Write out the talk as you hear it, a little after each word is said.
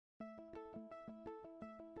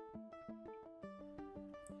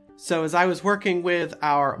So as I was working with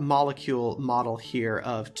our molecule model here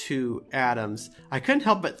of two atoms, I couldn't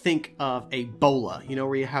help but think of a bola, you know,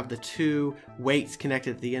 where you have the two weights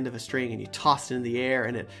connected at the end of a string and you toss it in the air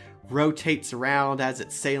and it rotates around as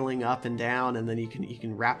it's sailing up and down, and then you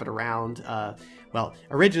can wrap it around. Well,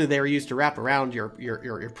 originally they were used to wrap around your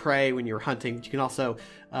prey when you were hunting, but you can also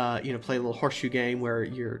you know, play a little horseshoe game where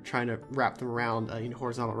you're trying to wrap them around you know,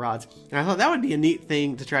 horizontal rods. And I thought that would be a neat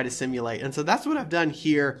thing to try to simulate. And so that's what I've done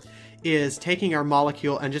here, is taking our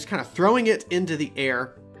molecule and just kind of throwing it into the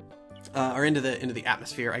air, or into the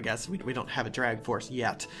atmosphere, I guess. We don't have a drag force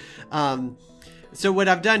yet. So what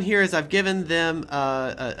I've done here is I've given them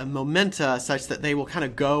a momenta such that they will kind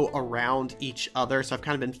of go around each other. So I've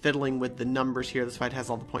kind of been fiddling with the numbers here. That's why it has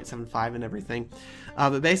all the 0.75 and everything.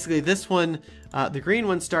 But basically this one, the green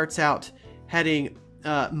one, starts out heading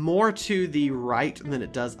more to the right than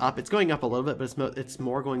it does up. It's going up a little bit, but it's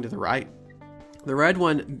more going to the right. The red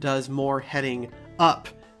one does more heading up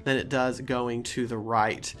than it does going to the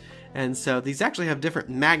right. And so these actually have different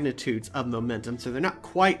magnitudes of momentum, so they're not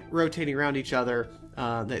quite rotating around each other.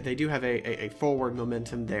 They do have a forward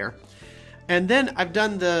momentum there. And then I've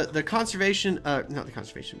done the conservation, not the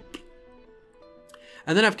conservation.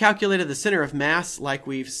 And then I've calculated the center of mass like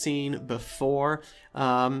we've seen before.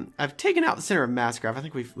 I've taken out the center of mass graph. I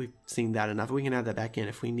think we've seen that enough. We can add that back in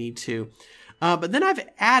if we need to. But then I've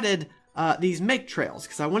added these make trails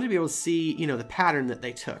because I wanted to be able to see, you know, the pattern that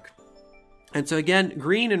they took. And so again,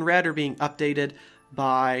 green and red are being updated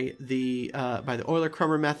by the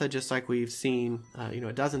Euler-Kromer method, just like we've seen you know,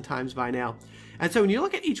 a dozen times by now. And so when you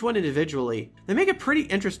look at each one individually, they make a pretty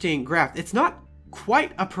interesting graph. It's not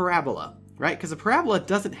quite a parabola, right? Because a parabola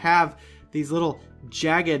doesn't have these little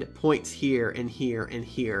jagged points here and here and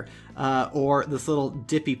here, or this little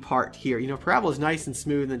dippy part here. You know, parabola is nice and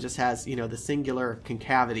smooth and just has, you know, the singular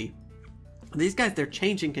concavity. These guys, they're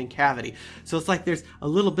changing concavity. So it's like there's a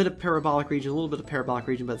little bit of parabolic region, a little bit of parabolic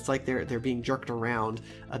region, but it's like they're being jerked around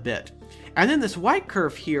a bit. And then this white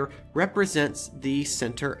curve here represents the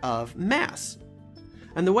center of mass.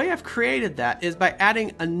 And the way I've created that is by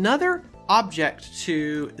adding another object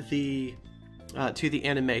to the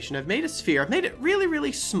animation. I've made a sphere. I've made it really,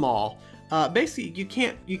 really small. Basically, you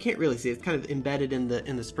can't really see it. It's kind of embedded in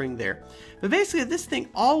the spring there. But basically, this thing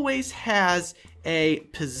always has a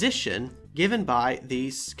position given by the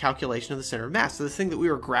calculation of the center of mass. So this thing that we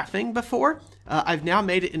were graphing before, I've now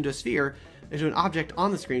made it into a sphere, into an object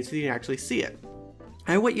on the screen so you can actually see it.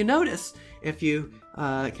 And what you notice, if you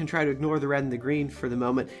can try to ignore the red and the green for the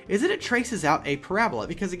moment, is that it traces out a parabola.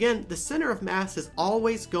 Because again, the center of mass is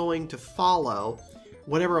always going to follow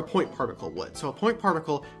whatever a point particle would. So a point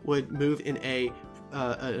particle would move in a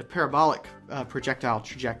parabolic projectile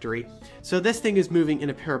trajectory. So this thing is moving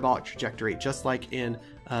in a parabolic trajectory, just like in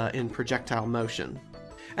projectile motion.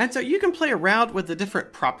 And so you can play around with the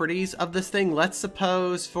different properties of this thing. Let's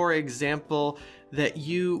suppose, for example, that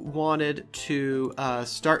you wanted to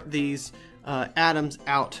start these atoms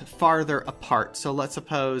out farther apart. So let's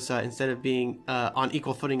suppose instead of being on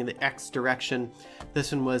equal footing in the x direction,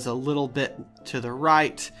 this one was a little bit to the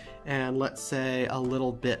right, and let's say a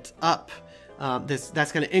little bit up.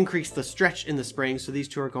 That's going to increase the stretch in the spring, so these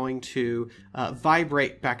two are going to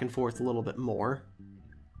vibrate back and forth a little bit more.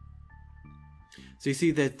 So you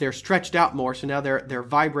see that they're stretched out more, so now they're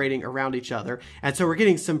vibrating around each other. And so we're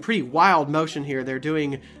getting some pretty wild motion here. They're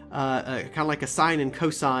doing kind of like a sine and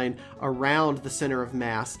cosine around the center of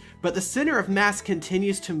mass. But the center of mass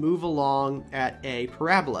continues to move along at a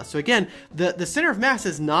parabola. So again, the center of mass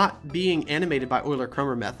is not being animated by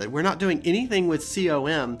Euler-Kromer method. We're not doing anything with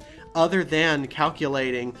COM other than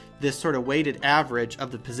calculating this sort of weighted average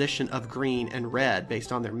of the position of green and red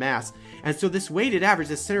based on their mass. And so this weighted average,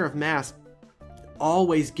 the center of mass,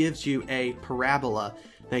 always gives you a parabola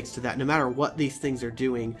thanks to that, no matter what these things are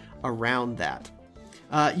doing around that.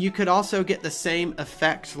 You could also get the same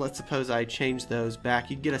effect. Let's suppose I change those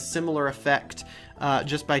back. You'd get a similar effect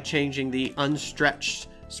just by changing the unstretched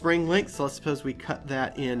spring length. So let's suppose we cut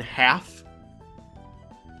that in half.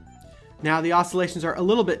 Now the oscillations are a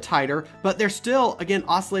little bit tighter, but they're still, again,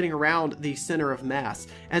 oscillating around the center of mass.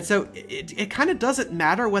 And so it kind of doesn't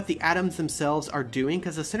matter what the atoms themselves are doing,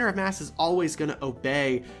 because the center of mass is always going to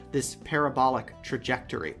obey this parabolic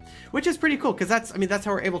trajectory, which is pretty cool, because that's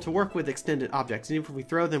how we're able to work with extended objects. And even if we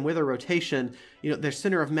throw them with a rotation, you know, their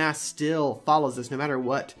center of mass still follows this, no matter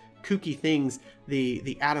what kooky things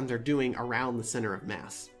the atoms are doing around the center of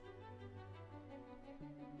mass.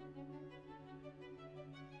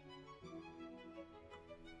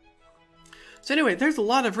 So anyway, there's a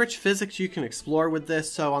lot of rich physics you can explore with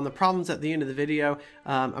this. So on the problems at the end of the video,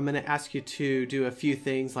 I'm going to ask you to do a few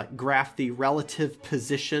things like graph the relative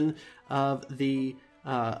position of the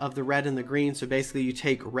red and the green. So basically you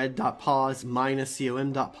take red.pos minus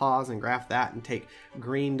com.pos and graph that, and take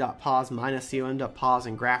green.pos minus com.pos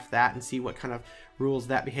and graph that, and see what kind of rules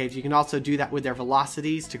that behaves. You can also do that with their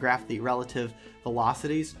velocities to graph the relative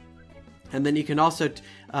velocities. And then you can also,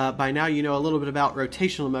 by now you know a little bit about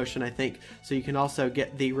rotational motion, I think, so you can also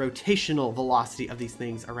get the rotational velocity of these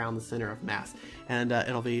things around the center of mass, and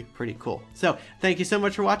it'll be pretty cool. So thank you so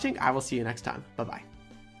much for watching. I will see you next time. Bye-bye.